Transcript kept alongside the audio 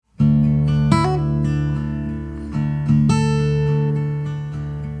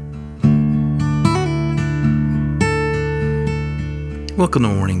Welcome to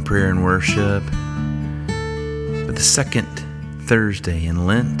morning prayer and worship. For the second Thursday in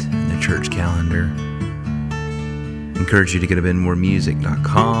Lent in the church calendar, I encourage you to go to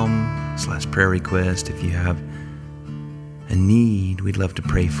benmoremusic.com/prayer request if you have a need. We'd love to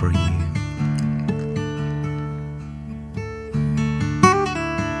pray for you.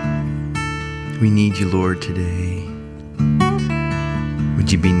 We need you, Lord, today.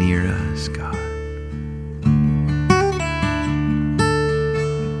 Would you be near us, God?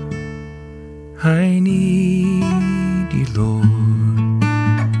 I need you, Lord,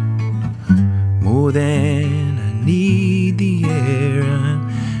 more than I need the air I'm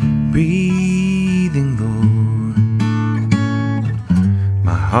breathing, Lord.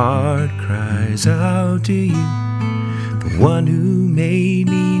 My heart cries out to you, the one who made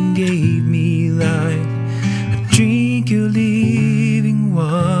me and gave me life. I drink your living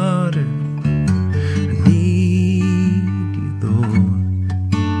water. I need you, Lord,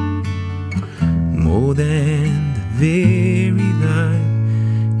 more than the very life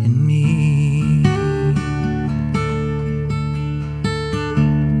in me.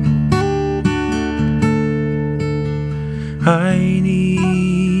 I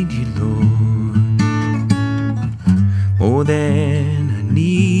need you, Lord, more than I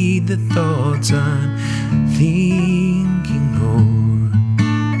need the thoughts I'm thinking, Lord.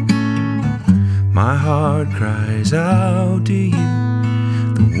 My heart cries out to you,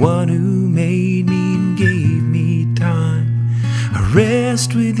 the one who made me and gave me time. I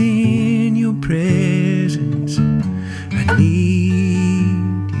rest within your presence. I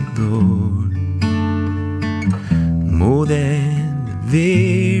need you, Lord, more than the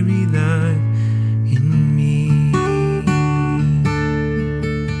very life in me.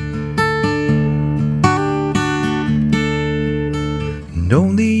 And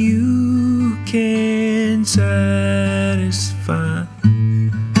only you can satisfy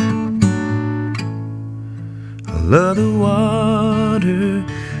all of the water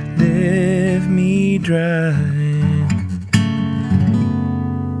left me dry.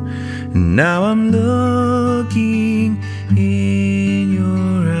 And now I'm looking in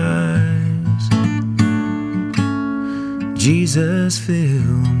your eyes. Jesus,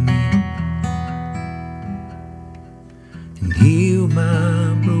 fill me and heal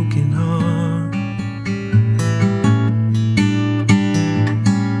my broken heart.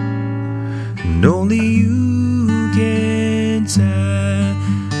 And only you can satisfy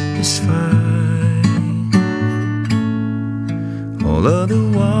all of the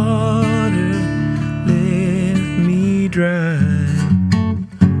water left me dry.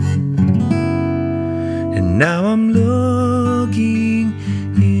 And now I'm looking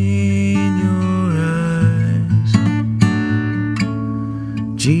in your eyes.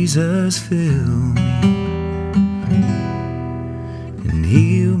 Jesus, fill me and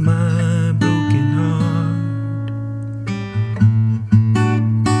heal my broken heart.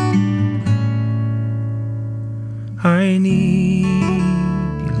 I need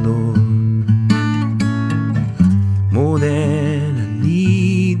you, Lord, more than I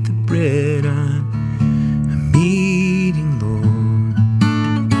need the bread I'm eating, Lord.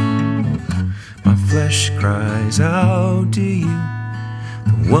 My flesh cries out to you,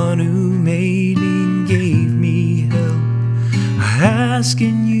 the one who made me and gave me help. I ask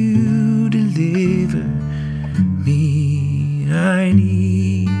and you deliver me. I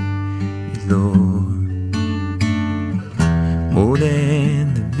need you, Lord, more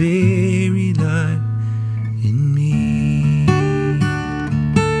than the very life in me.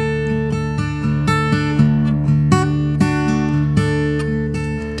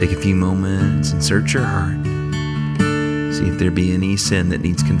 Take a few moments and search your heart. See if there be any sin that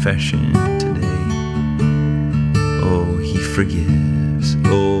needs confession today. Oh, he forgives.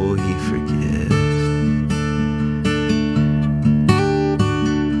 Oh, he forgives.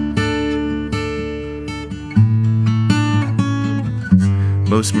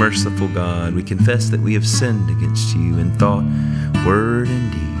 Most merciful God, we confess that we have sinned against you in thought, word,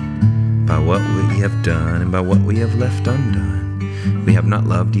 and deed, by what we have done and by what we have left undone. We have not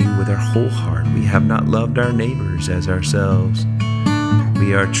loved you with our whole heart. We have not loved our neighbors as ourselves.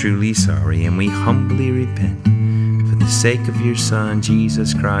 We are truly sorry, and we humbly repent. For the sake of your Son,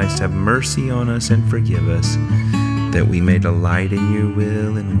 Jesus Christ, have mercy on us and forgive us, that we may delight in your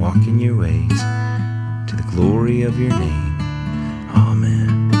will and walk in your ways, to the glory of your name.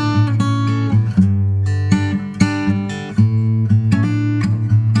 Amen.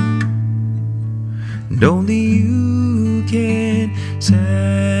 And only you can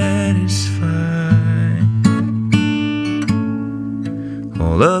satisfy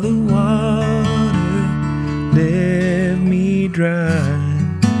all of the water left me dry.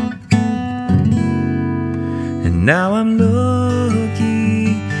 And now I'm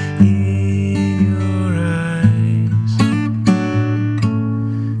looking in your eyes.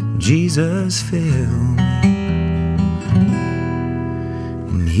 Jesus, fill me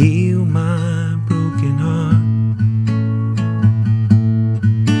and heal my broken heart.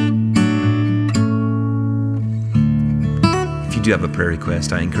 If you do have a prayer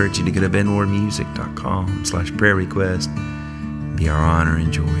request, I encourage you to go to benwarmusic.com/prayer request. Be our honor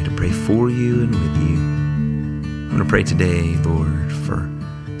and joy to pray for you and with you. I'm going to pray today, Lord, for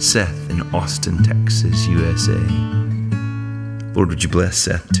Seth in Austin, Texas, USA. Lord, would you bless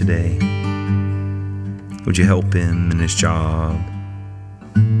Seth today? Would you help him in his job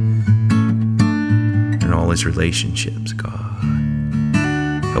and all his relationships, God?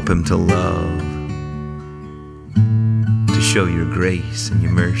 Help him to love, to show your grace and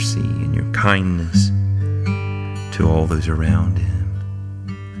your mercy and your kindness to all those around him.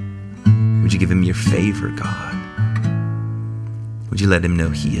 Would you give him your favor, God? Would you let him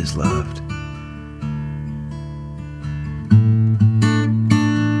know he is loved?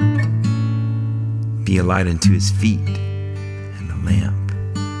 Be a light unto his feet and a lamp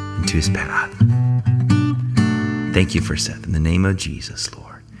unto his path. Thank you for Seth. In the name of Jesus,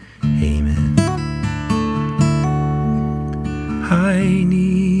 Lord. Amen. I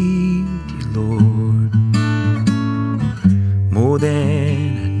need you, Lord, more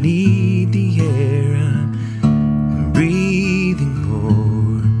than I need the air I'm breathing,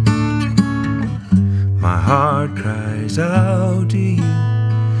 Lord. My heart cries out to you,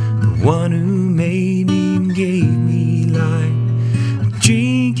 the one who made me and gave me life.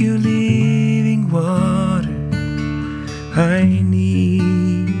 Drink your living water. I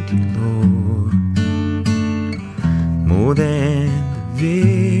need you, Lord, more than the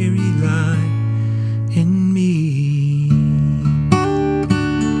very life in me.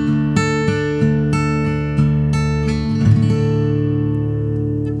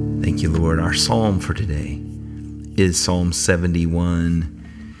 Thank you, Lord. Our psalm for today is Psalm 71.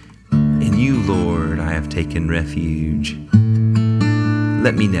 In you, Lord, I have taken refuge.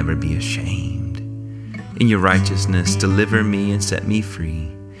 Let me never be ashamed. In your righteousness, deliver me and set me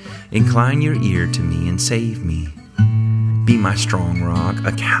free. Incline your ear to me and save me. Be my strong rock,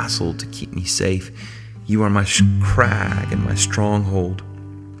 a castle to keep me safe. You are my crag and my stronghold.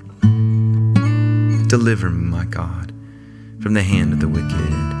 Deliver me, my God, from the hand of the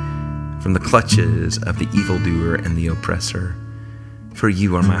wicked, from the clutches of the evildoer and the oppressor. For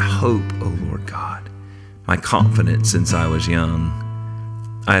you are my hope, O Lord God, my confidence since I was young.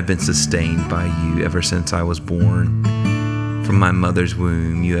 I have been sustained by you ever since I was born. From my mother's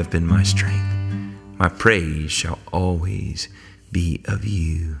womb you have been my strength. My praise shall always be of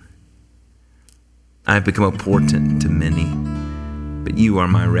you. I have become a portent to many, but you are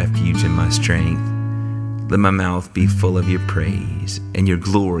my refuge and my strength. Let my mouth be full of your praise and your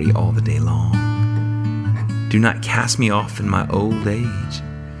glory all the day long. Do not cast me off in my old age.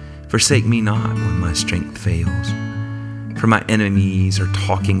 Forsake me not when my strength fails. For my enemies are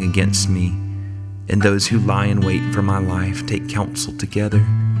talking against me, and those who lie in wait for my life take counsel together.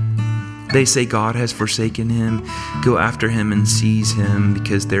 They say, God has forsaken him. Go after him and seize him,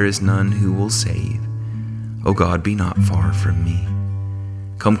 because there is none who will save. O God, be not far from me.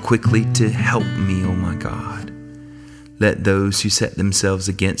 Come quickly to help me, O my God. Let those who set themselves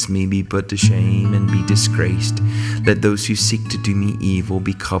against me be put to shame and be disgraced. Let those who seek to do me evil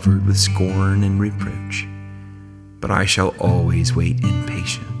be covered with scorn and reproach. But I shall always wait in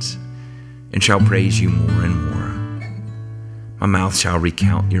patience, and shall praise you more and more. My mouth shall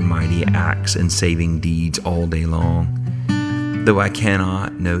recount your mighty acts and saving deeds all day long, though I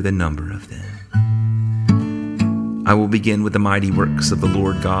cannot know the number of them. I will begin with the mighty works of the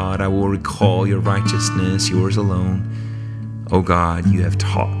Lord God. I will recall your righteousness, yours alone. O God, you have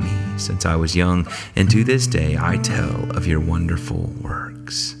taught me since I was young, and to this day I tell of your wonderful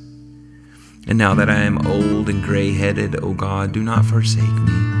works. And now that I am old and gray-headed, O God, do not forsake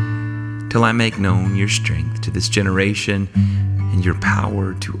me, till I make known your strength to this generation and your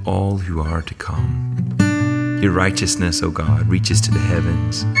power to all who are to come. Your righteousness, O God, reaches to the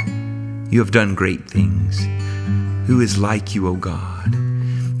heavens. You have done great things. Who is like you, O God?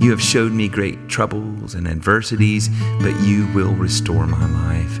 You have showed me great troubles and adversities, but you will restore my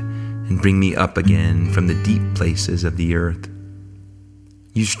life and bring me up again from the deep places of the earth.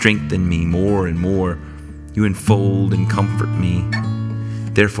 You strengthen me more and more. You enfold and comfort me.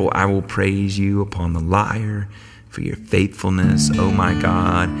 Therefore I will praise you upon the lyre for your faithfulness, O my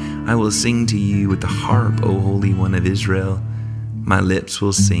God. I will sing to you with the harp, O Holy One of Israel. My lips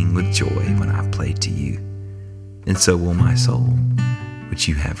will sing with joy when I play to you, and so will my soul, which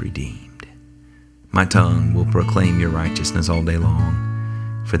you have redeemed. My tongue will proclaim your righteousness all day long,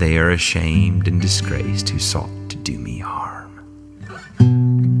 for they are ashamed and disgraced who sought to do me harm.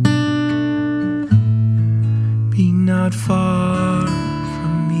 Be not far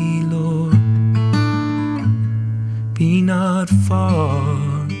from me, Lord. Be not far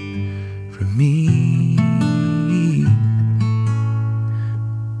from me.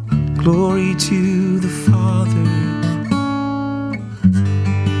 Glory to the Father,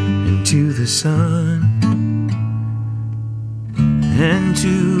 and to the Son, and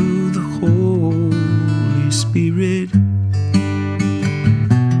to the Holy Spirit,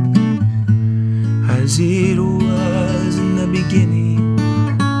 as it was in the beginning,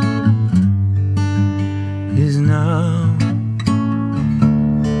 is now,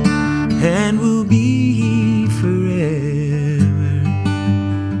 and will be forever.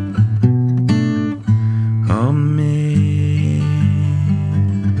 Amen.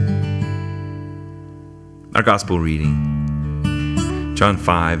 Our Gospel reading, John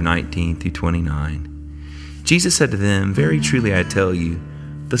 5:19-29. Jesus said to them, "Very truly I tell you,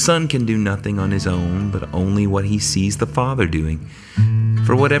 the Son can do nothing on his own, but only what he sees the Father doing.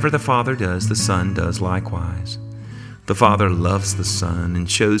 For whatever the Father does, the Son does likewise. The Father loves the Son and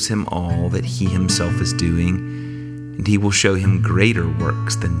shows him all that he himself is doing, and he will show him greater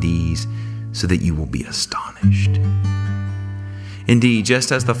works than these, so that you will be astonished. Indeed,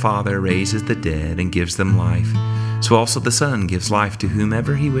 just as the Father raises the dead and gives them life, so also the Son gives life to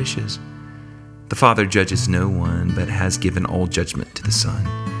whomever he wishes. The Father judges no one, but has given all judgment to the Son,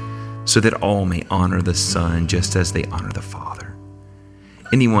 so that all may honor the Son just as they honor the Father.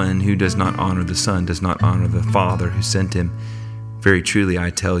 Anyone who does not honor the Son does not honor the Father who sent him. Very truly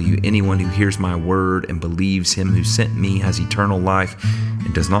I tell you, anyone who hears my word and believes him who sent me has eternal life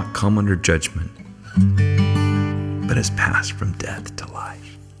and does not come under judgment, but has passed from death to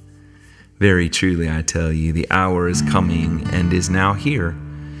life. Very truly I tell you, the hour is coming and is now here,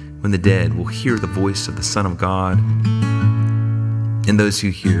 when the dead will hear the voice of the Son of God, and those who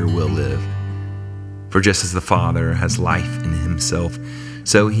hear will live. For just as the Father has life in himself,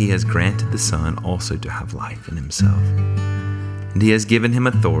 so he has granted the Son also to have life in himself. And he has given him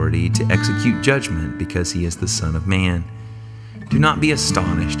authority to execute judgment, because he is the Son of Man. Do not be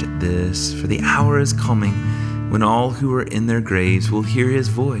astonished at this, for the hour is coming when all who are in their graves will hear his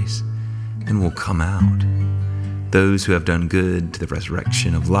voice and will come out. Those who have done good to the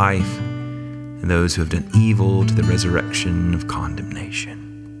resurrection of life, and those who have done evil to the resurrection of condemnation.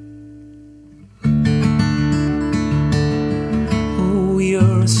 Oh, we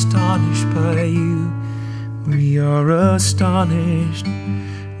are astonished by you. We are astonished.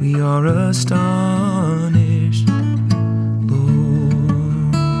 We are astonished, Lord.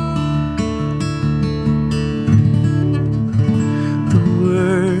 The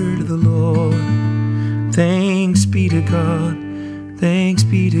word of the Lord. Thanks be to God. Thanks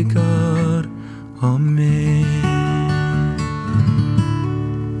be to God. Amen.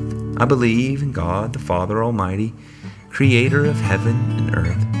 I believe in God, the Father Almighty, creator of heaven and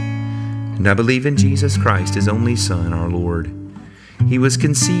earth. And I believe in Jesus Christ, his only Son, our Lord. He was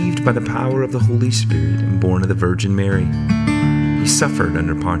conceived by the power of the Holy Spirit and born of the Virgin Mary. He suffered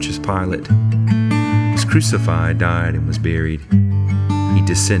under Pontius Pilate, was crucified, died, and was buried. He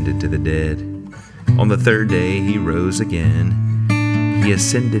descended to the dead. On the third day he rose again. He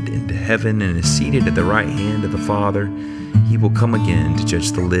ascended into heaven and is seated at the right hand of the Father. He will come again to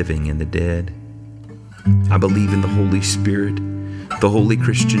judge the living and the dead. I believe in the Holy Spirit, the holy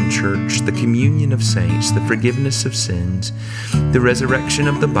Christian Church, the communion of saints, the forgiveness of sins, the resurrection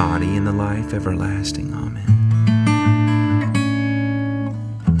of the body, and the life everlasting. Amen.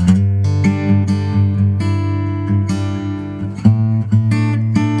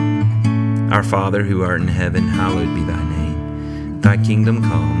 Our Father, who art in heaven, hallowed be thy name. Thy kingdom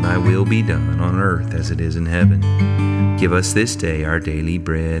come, thy will be done on earth as it is in heaven. Give us this day our daily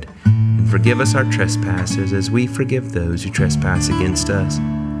bread, and forgive us our trespasses as we forgive those who trespass against us.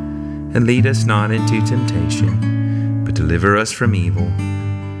 And lead us not into temptation, but deliver us from evil.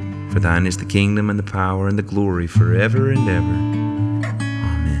 For thine is the kingdom and the power and the glory forever and ever.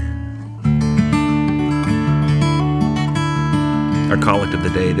 Our collect of the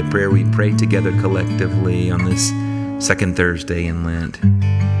day, the prayer we pray together collectively on this second Thursday in Lent.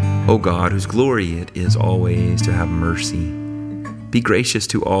 O God, whose glory it is always to have mercy, be gracious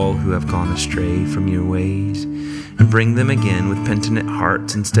to all who have gone astray from your ways, and bring them again with penitent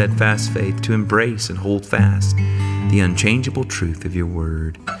hearts and steadfast faith to embrace and hold fast the unchangeable truth of your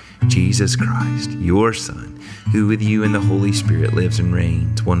word, Jesus Christ, your Son, who with you and the Holy Spirit lives and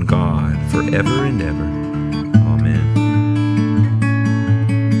reigns, one God, forever and ever.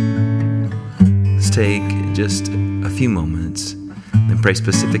 take just a few moments and pray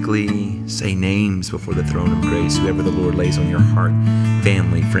specifically, say names before the throne of grace, whoever the Lord lays on your heart,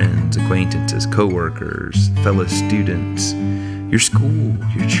 family, friends, acquaintances, co-workers, fellow students, your school,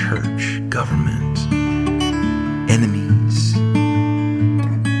 your church, government, enemies.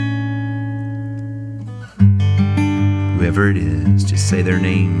 Whoever it is, just say their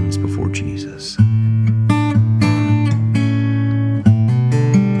names before Jesus.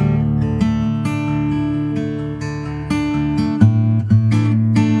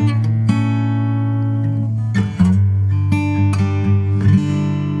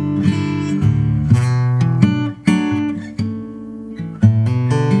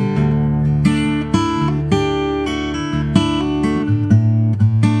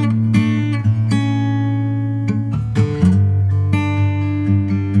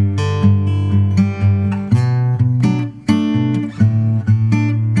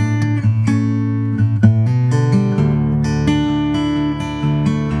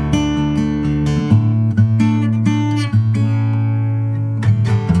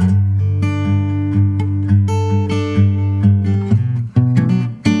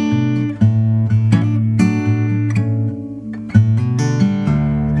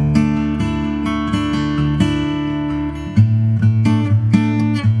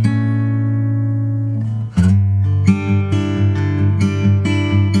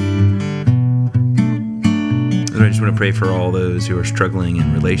 I just want to pray for all those who are struggling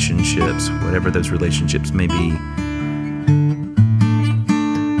in relationships, whatever those relationships may be.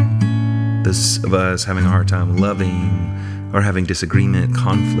 Those of us having a hard time loving or having disagreement,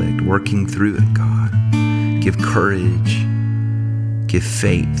 conflict, working through it, God. Give courage, give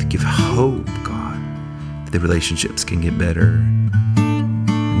faith, give hope, God, that the relationships can get better.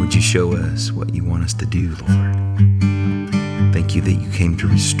 And would you show us what you want us to do, Lord? Thank you that you came to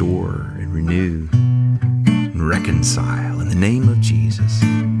restore and renew and reconcile in the name of Jesus.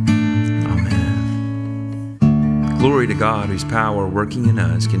 Amen. Glory to God, whose power working in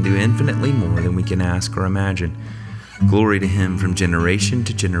us can do infinitely more than we can ask or imagine. Glory to him from generation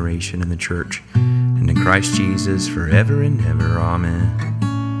to generation in the church and in Christ Jesus forever and ever. Amen.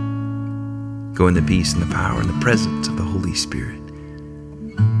 Go in the peace and the power and the presence of the Holy Spirit.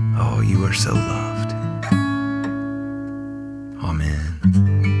 Oh, you are so loved.